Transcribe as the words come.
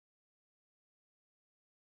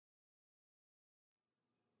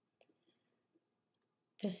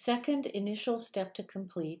The second initial step to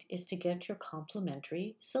complete is to get your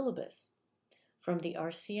complimentary syllabus. From the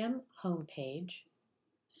RCM homepage,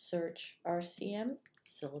 search RCM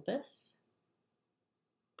Syllabus,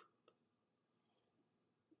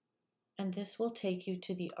 and this will take you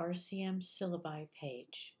to the RCM Syllabi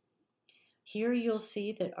page. Here you'll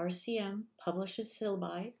see that RCM publishes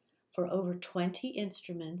syllabi for over 20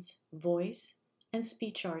 instruments, voice, and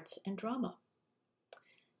speech arts and drama.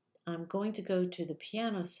 I'm going to go to the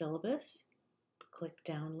piano syllabus, click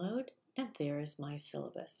download, and there is my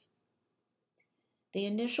syllabus. The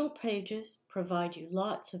initial pages provide you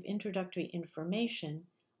lots of introductory information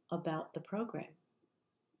about the program.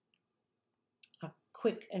 A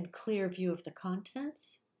quick and clear view of the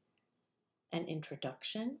contents, an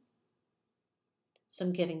introduction,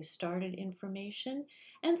 some getting started information,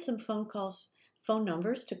 and some phone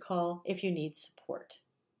numbers to call if you need support.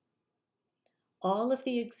 All of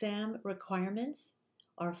the exam requirements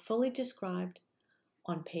are fully described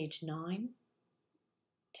on page 9,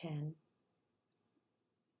 10,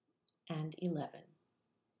 and 11.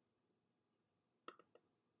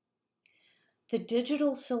 The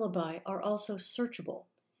digital syllabi are also searchable.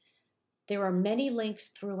 There are many links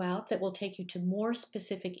throughout that will take you to more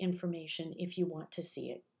specific information if you want to see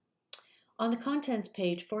it. On the contents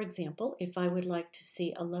page, for example, if I would like to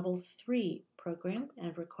see a level 3 program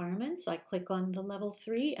and requirements, I click on the level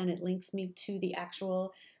 3 and it links me to the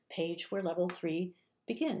actual page where level 3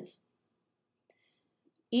 begins.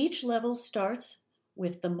 Each level starts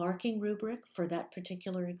with the marking rubric for that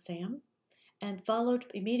particular exam and followed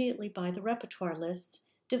immediately by the repertoire lists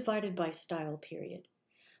divided by style period.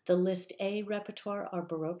 The list A repertoire are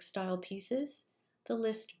Baroque style pieces, the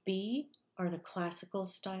list B are the classical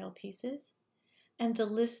style pieces, and the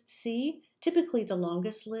list C, typically the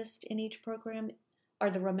longest list in each program, are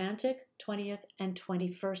the Romantic, 20th, and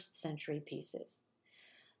 21st century pieces.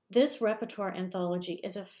 This repertoire anthology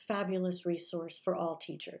is a fabulous resource for all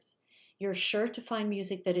teachers. You're sure to find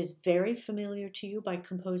music that is very familiar to you by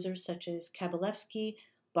composers such as Kabalevsky,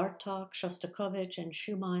 Bartók, Shostakovich, and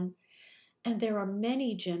Schumann, and there are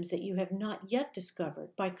many gems that you have not yet discovered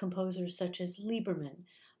by composers such as Lieberman,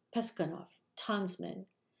 Peskanov, Tansman,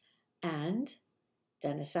 and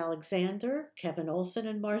Dennis Alexander, Kevin Olson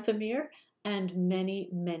and Martha Meir, and many,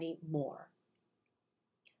 many more.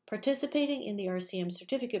 Participating in the RCM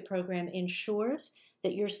certificate program ensures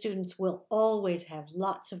that your students will always have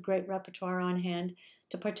lots of great repertoire on hand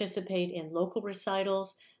to participate in local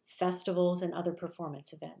recitals, festivals, and other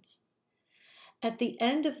performance events. At the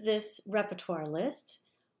end of this repertoire list,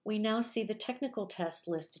 we now see the technical tests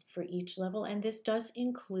listed for each level, and this does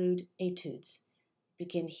include etudes.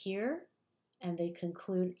 Begin here, and they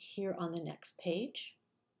conclude here on the next page.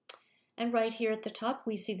 And right here at the top,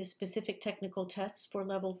 we see the specific technical tests for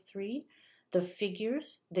level 3, the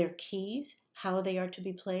figures, their keys, how they are to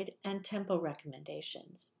be played, and tempo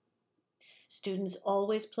recommendations. Students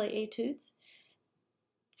always play etudes.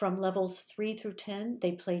 From levels 3 through 10,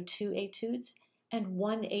 they play 2 etudes, and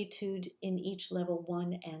 1 etude in each level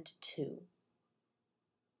 1 and 2.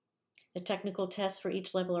 The technical tests for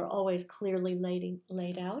each level are always clearly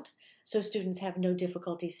laid out, so students have no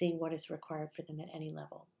difficulty seeing what is required for them at any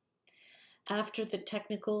level. After the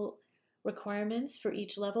technical requirements for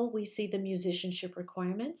each level, we see the musicianship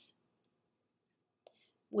requirements,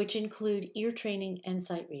 which include ear training and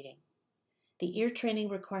sight reading. The ear training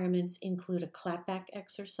requirements include a clapback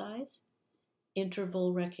exercise,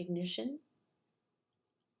 interval recognition,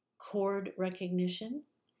 chord recognition,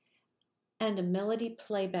 and a melody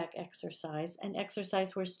playback exercise, an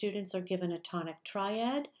exercise where students are given a tonic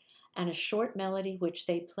triad and a short melody which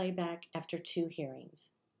they play back after 2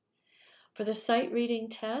 hearings. For the sight reading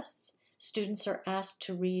tests, students are asked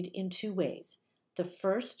to read in 2 ways. The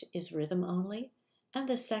first is rhythm only, and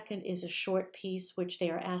the second is a short piece which they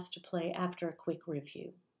are asked to play after a quick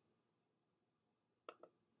review.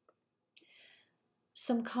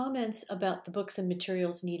 Some comments about the books and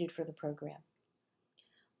materials needed for the program.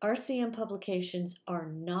 RCM publications are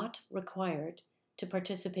not required to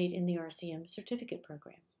participate in the RCM certificate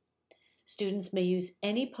program. Students may use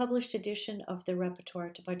any published edition of their repertoire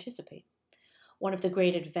to participate. One of the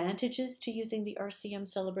great advantages to using the RCM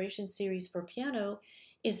Celebration Series for piano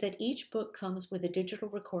is that each book comes with a digital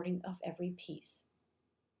recording of every piece.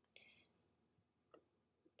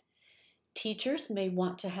 Teachers may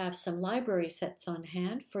want to have some library sets on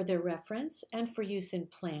hand for their reference and for use in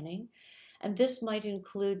planning, and this might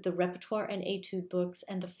include the repertoire and etude books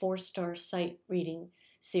and the 4-star sight reading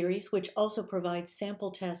series, which also provides sample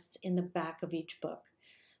tests in the back of each book.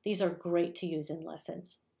 These are great to use in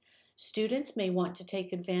lessons. Students may want to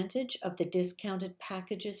take advantage of the discounted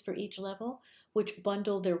packages for each level, which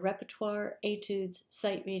bundle their repertoire, etudes,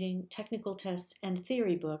 sight reading, technical tests, and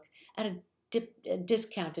theory book at a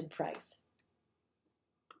discounted price.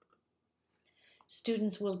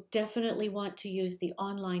 Students will definitely want to use the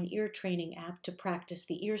online ear training app to practice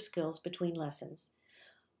the ear skills between lessons.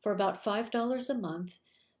 For about $5 a month,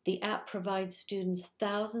 the app provides students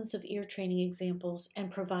thousands of ear training examples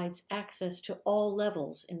and provides access to all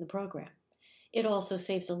levels in the program. It also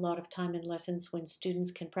saves a lot of time in lessons when students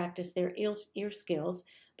can practice their ear skills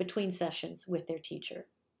between sessions with their teacher.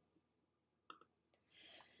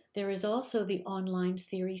 There is also the online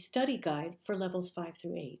theory study guide for levels 5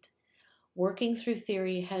 through 8. Working through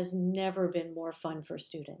theory has never been more fun for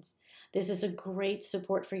students. This is a great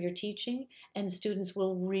support for your teaching, and students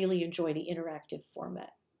will really enjoy the interactive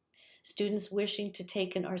format. Students wishing to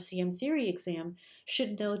take an RCM theory exam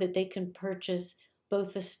should know that they can purchase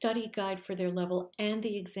both the study guide for their level and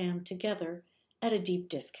the exam together at a deep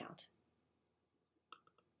discount.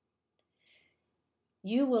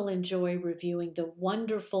 You will enjoy reviewing the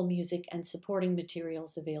wonderful music and supporting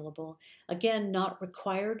materials available. Again, not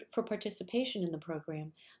required for participation in the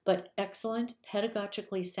program, but excellent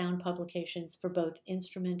pedagogically sound publications for both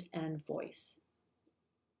instrument and voice.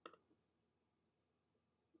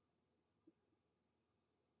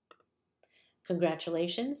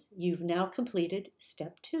 Congratulations, you've now completed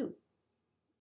Step 2.